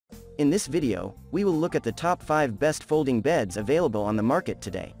In this video, we will look at the top 5 best folding beds available on the market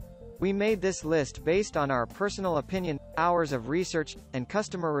today. We made this list based on our personal opinion, hours of research, and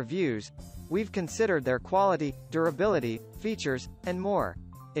customer reviews. We've considered their quality, durability, features, and more.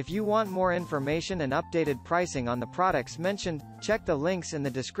 If you want more information and updated pricing on the products mentioned, check the links in the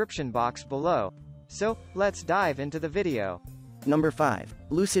description box below. So, let's dive into the video. Number 5.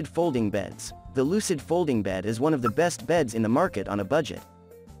 Lucid Folding Beds. The Lucid Folding Bed is one of the best beds in the market on a budget.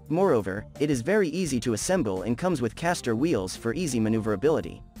 Moreover, it is very easy to assemble and comes with caster wheels for easy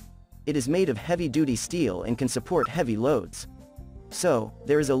maneuverability. It is made of heavy-duty steel and can support heavy loads. So,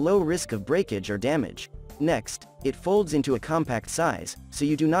 there is a low risk of breakage or damage. Next, it folds into a compact size, so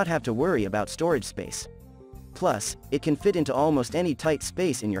you do not have to worry about storage space. Plus, it can fit into almost any tight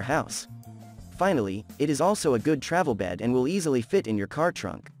space in your house. Finally, it is also a good travel bed and will easily fit in your car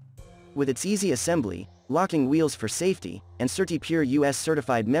trunk. With its easy assembly, locking wheels for safety, and CertiPure US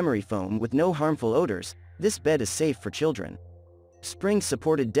certified memory foam with no harmful odors, this bed is safe for children.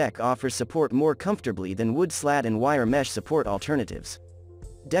 Spring-supported deck offers support more comfortably than wood slat and wire mesh support alternatives.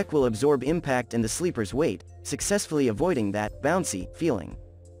 Deck will absorb impact and the sleeper's weight, successfully avoiding that bouncy feeling.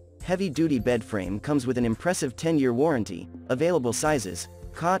 Heavy-duty bed frame comes with an impressive 10-year warranty. Available sizes: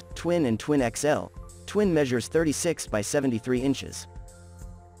 Cot, Twin and Twin XL. Twin measures 36 by 73 inches.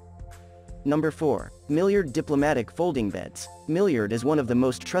 Number 4. Milliard Diplomatic Folding Beds. Milliard is one of the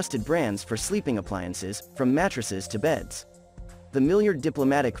most trusted brands for sleeping appliances, from mattresses to beds. The Milliard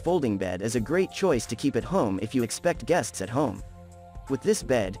Diplomatic Folding Bed is a great choice to keep at home if you expect guests at home. With this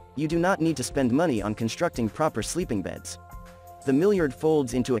bed, you do not need to spend money on constructing proper sleeping beds. The Milliard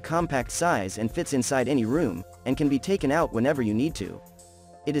folds into a compact size and fits inside any room, and can be taken out whenever you need to.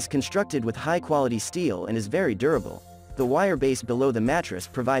 It is constructed with high-quality steel and is very durable. The wire base below the mattress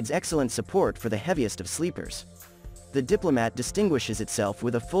provides excellent support for the heaviest of sleepers. The Diplomat distinguishes itself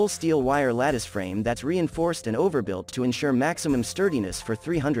with a full steel wire lattice frame that's reinforced and overbuilt to ensure maximum sturdiness for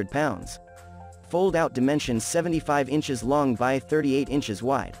 300 pounds. Fold-out dimensions 75 inches long by 38 inches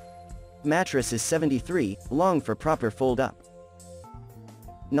wide. Mattress is 73 long for proper fold-up.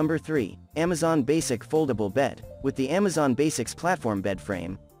 Number 3. Amazon Basic Foldable Bed. With the Amazon Basics platform bed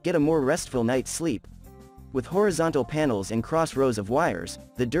frame, get a more restful night's sleep. With horizontal panels and cross rows of wires,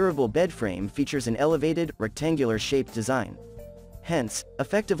 the durable bed frame features an elevated, rectangular-shaped design. Hence,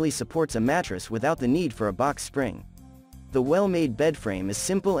 effectively supports a mattress without the need for a box spring. The well-made bed frame is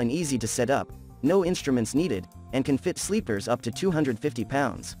simple and easy to set up, no instruments needed, and can fit sleepers up to 250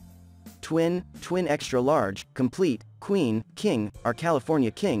 pounds. Twin, Twin Extra Large, Complete, Queen, King, or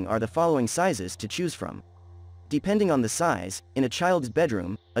California King are the following sizes to choose from. Depending on the size, in a child's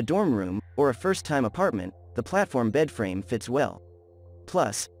bedroom, a dorm room, or a first-time apartment, the platform bed frame fits well.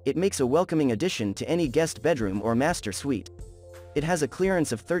 Plus, it makes a welcoming addition to any guest bedroom or master suite. It has a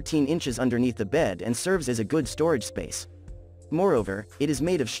clearance of 13 inches underneath the bed and serves as a good storage space. Moreover, it is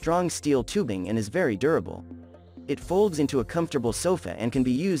made of strong steel tubing and is very durable. It folds into a comfortable sofa and can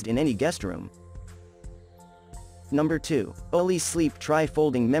be used in any guest room. Number 2. Olee Sleep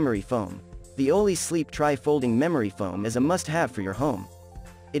Tri-Folding Memory Foam. The Olee Sleep Tri-Folding Memory Foam is a must-have for your home.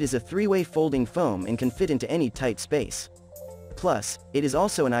 It is a 3-way folding foam and can fit into any tight space. Plus, it is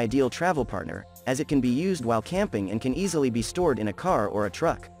also an ideal travel partner, as it can be used while camping and can easily be stored in a car or a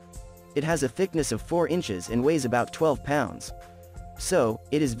truck. It has a thickness of 4 inches and weighs about 12 pounds. So,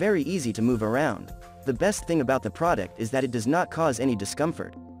 it is very easy to move around. The best thing about the product is that it does not cause any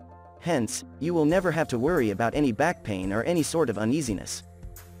discomfort. Hence, you will never have to worry about any back pain or any sort of uneasiness.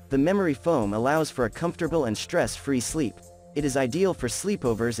 The memory foam allows for a comfortable and stress-free sleep. It is ideal for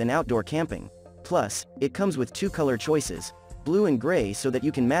sleepovers and outdoor camping. Plus, it comes with 2 color choices, blue and gray, so that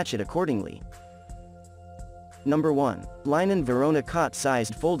you can match it accordingly. Number 1. Linon Verona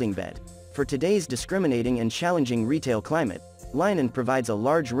Cot-Sized Folding Bed. For today's discriminating and challenging retail climate, Linon provides a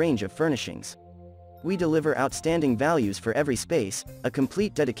large range of furnishings. We deliver outstanding values for every space, a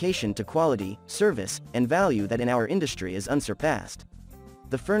complete dedication to quality, service, and value that in our industry is unsurpassed.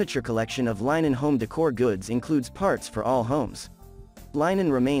 The furniture collection of Linon home decor goods includes parts for all homes. Linon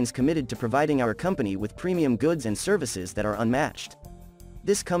remains committed to providing our company with premium goods and services that are unmatched.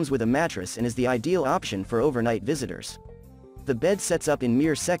 This comes with a mattress and is the ideal option for overnight visitors. The bed sets up in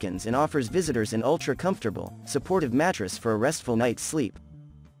mere seconds and offers visitors an ultra-comfortable, supportive mattress for a restful night's sleep.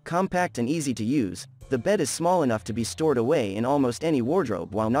 Compact and easy to use, the bed is small enough to be stored away in almost any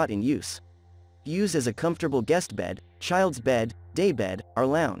wardrobe while not in use. Use as a comfortable guest bed, child's bed, day bed, or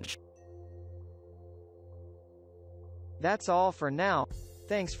lounge. That's all for now.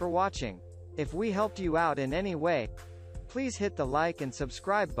 Thanks for watching. If we helped you out in any way, please hit the like and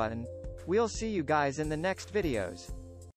subscribe button. We'll see you guys in the next videos.